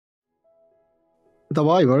The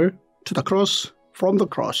Bible to the cross, from the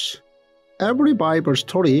cross. Every Bible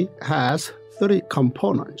story has three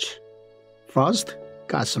components. First,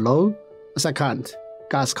 God's law. Second,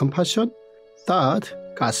 God's compassion. Third,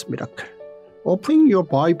 God's miracle. Opening your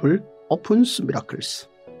Bible opens miracles.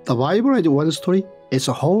 The Bible as one story is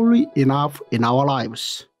wholly enough in our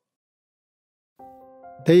lives.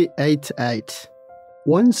 Day 88.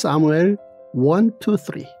 1Samuel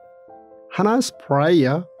 1-3. Hannah's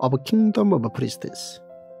prayer of kingdom of priestess,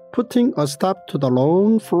 putting a stop to the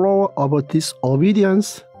long flow of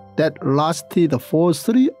disobedience that lasted for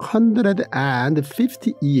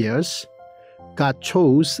 350 years. God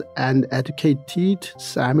chose and educated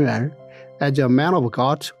Samuel as a man of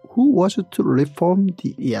God who was to reform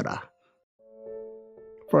the era.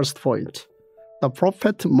 First point. The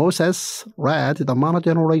prophet Moses led the Manna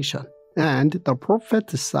generation, and the prophet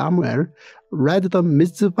Samuel led the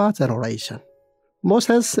Mizpah generation.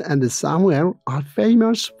 Moses and Samuel are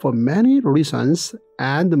famous for many reasons,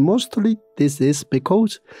 and mostly this is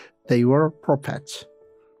because they were prophets.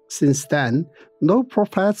 Since then, no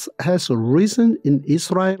prophet has risen in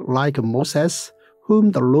Israel like Moses,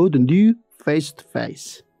 whom the Lord knew face to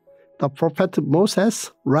face. The prophet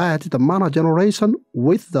Moses led the Manna generation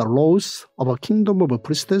with the laws of a kingdom of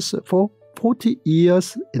priests for 40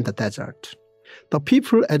 years in the desert. The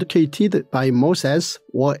people educated by Moses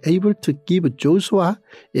were able to give Joshua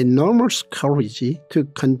enormous courage to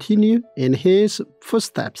continue in his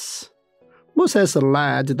footsteps. Moses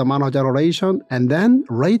led the Manna generation, and then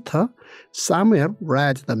later Samuel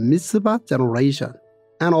led the Mizpah generation.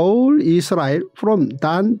 And all Israel from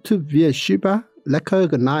Dan to Beersheba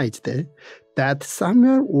recognized that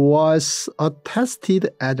Samuel was attested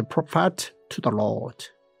as a prophet to the Lord.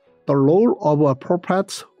 The role of a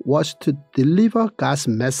prophet was to deliver God's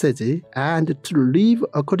message and to live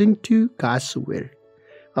according to God's will.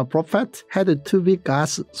 A prophet had to be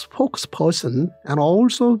God's spokesperson and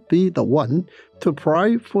also be the one to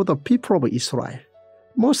pray for the people of Israel.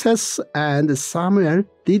 Moses and Samuel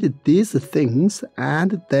did these things,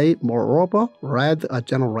 and they moreover led a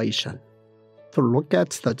generation. To look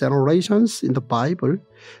at the generations in the Bible,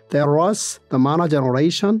 there was the Manna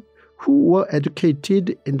generation, who were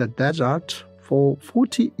educated in the desert for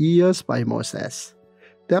 40 years by Moses.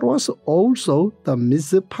 There was also the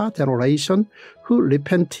Mizpah generation, who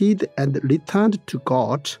repented and returned to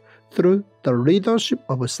God through the leadership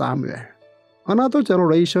of Samuel. Another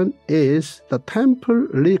generation is the temple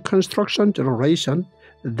reconstruction generation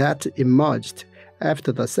that emerged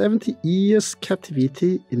after the 70 years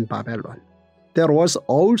captivity in Babylon. There was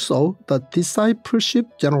also the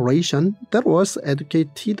discipleship generation that was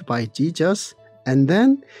educated by Jesus and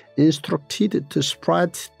then instructed to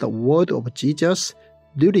spread the word of Jesus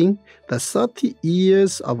during the 30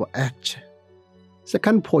 years of Acts.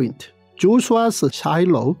 Second point, Joshua's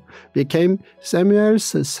Shiloh became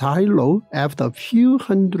Samuel's Shiloh after a few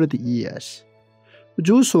hundred years.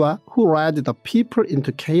 Joshua, who led the people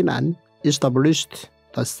into Canaan, established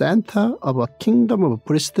the center of a kingdom of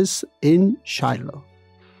priests in Shiloh.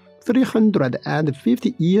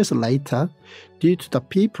 350 years later, due to the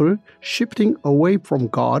people shifting away from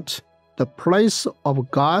God, the place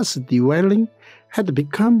of God's dwelling had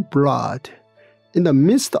become blood. In the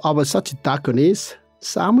midst of such darkness,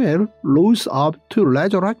 Samuel rose up to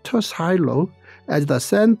resurrect Shiloh as the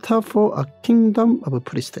center for a kingdom of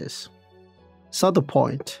priests. Third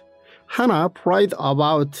point. Hannah prayed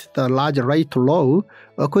about the large rate law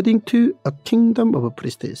according to a kingdom of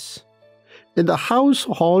priests. In the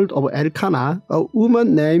household of Elkanah, a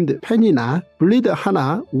woman named Peninnah pleaded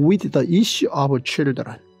Hannah with the issue of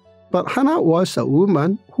children. But Hannah was a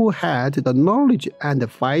woman who had the knowledge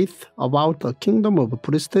and faith about the kingdom of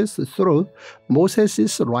priests through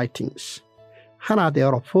Moses' writings. Hannah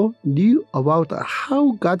therefore knew about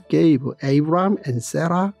how God gave Abraham and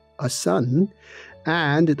Sarah a son,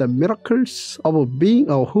 and the miracles of being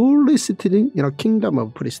a holy citizen in a kingdom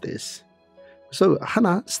of priests. So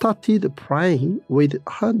Hannah started praying with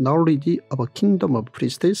her knowledge of a kingdom of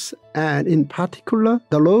priests, and in particular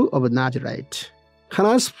the law of Nazareth.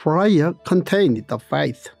 Hannah's prayer contained the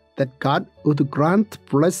faith that God would grant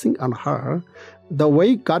blessing on her, the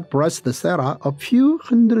way God blessed Sarah a few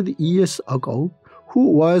hundred years ago,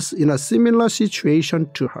 who was in a similar situation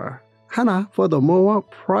to her. Hannah furthermore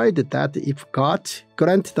prayed that if God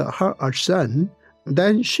granted her a son,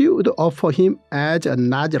 then she would offer him as a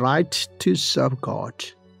Nazarite to serve God.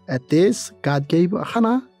 At this, God gave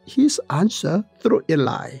Hannah his answer through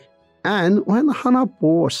Eli. And when Hannah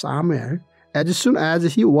bore Samuel, as soon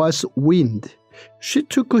as he was weaned, she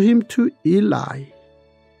took him to Eli.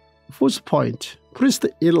 Fourth point, Priest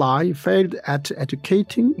Eli failed at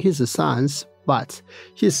educating his sons, but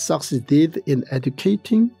he succeeded in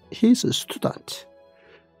educating his student.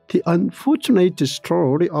 The unfortunate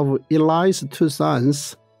story of Eli's two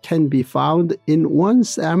sons can be found in 1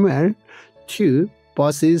 Samuel 2,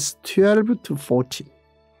 verses 12 to 14.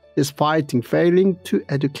 Despite failing to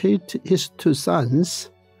educate his two sons,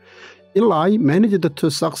 Eli managed to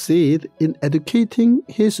succeed in educating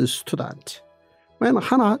his student. When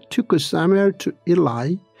Hannah took Samuel to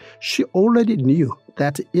Eli, she already knew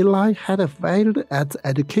that Eli had failed at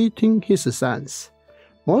educating his sons.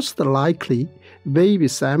 Most likely, baby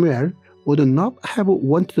Samuel would not have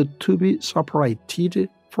wanted to be separated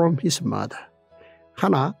from his mother.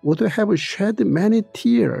 Hannah would have shed many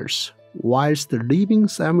tears whilst leaving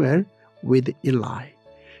Samuel with Eli.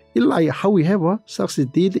 Eli, however,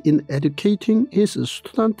 succeeded in educating his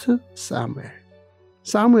student Samuel.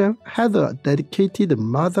 Samuel had a dedicated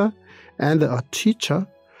mother and a teacher,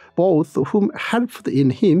 both of whom helped in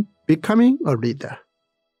him becoming a leader.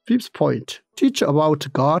 Fifth point, teach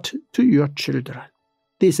about God to your children.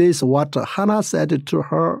 This is what Hannah said to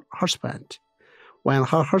her husband. When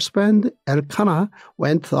her husband Elkanah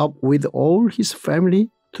went up with all his family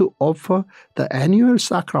to offer the annual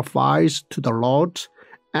sacrifice to the Lord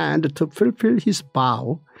and to fulfill his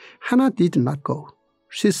vow, Hannah did not go.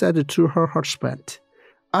 She said to her husband,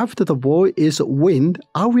 "After the boy is weaned,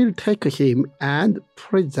 I will take him and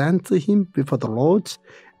present him before the Lord,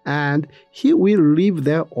 and he will live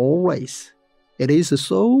there always." It is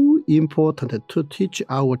so important to teach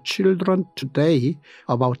our children today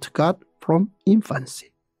about God from infancy.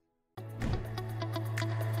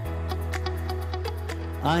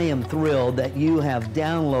 I am thrilled that you have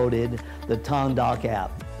downloaded the Tongdok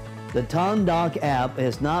app. The Tongdok app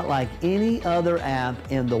is not like any other app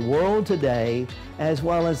in the world today, as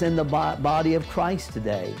well as in the body of Christ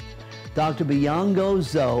today.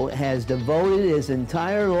 Dr.Byoungho has devoted his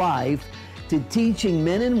entire life to teaching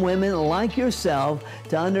men and women like yourself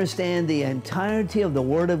to understand the entirety of the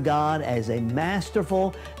Word of God as a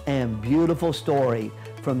masterful and beautiful story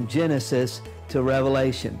from Genesis to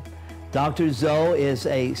Revelation. Dr. Zoe is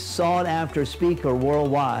a sought-after speaker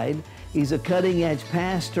worldwide. He's a cutting-edge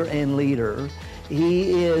pastor and leader.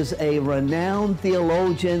 He is a renowned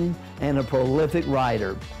theologian and a prolific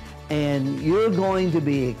writer. And you're going to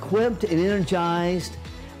be equipped and energized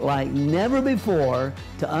like never before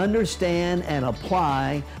to understand and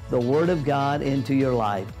apply the Word of God into your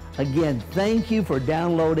life. Again, thank you for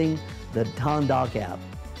downloading the Tongdok app.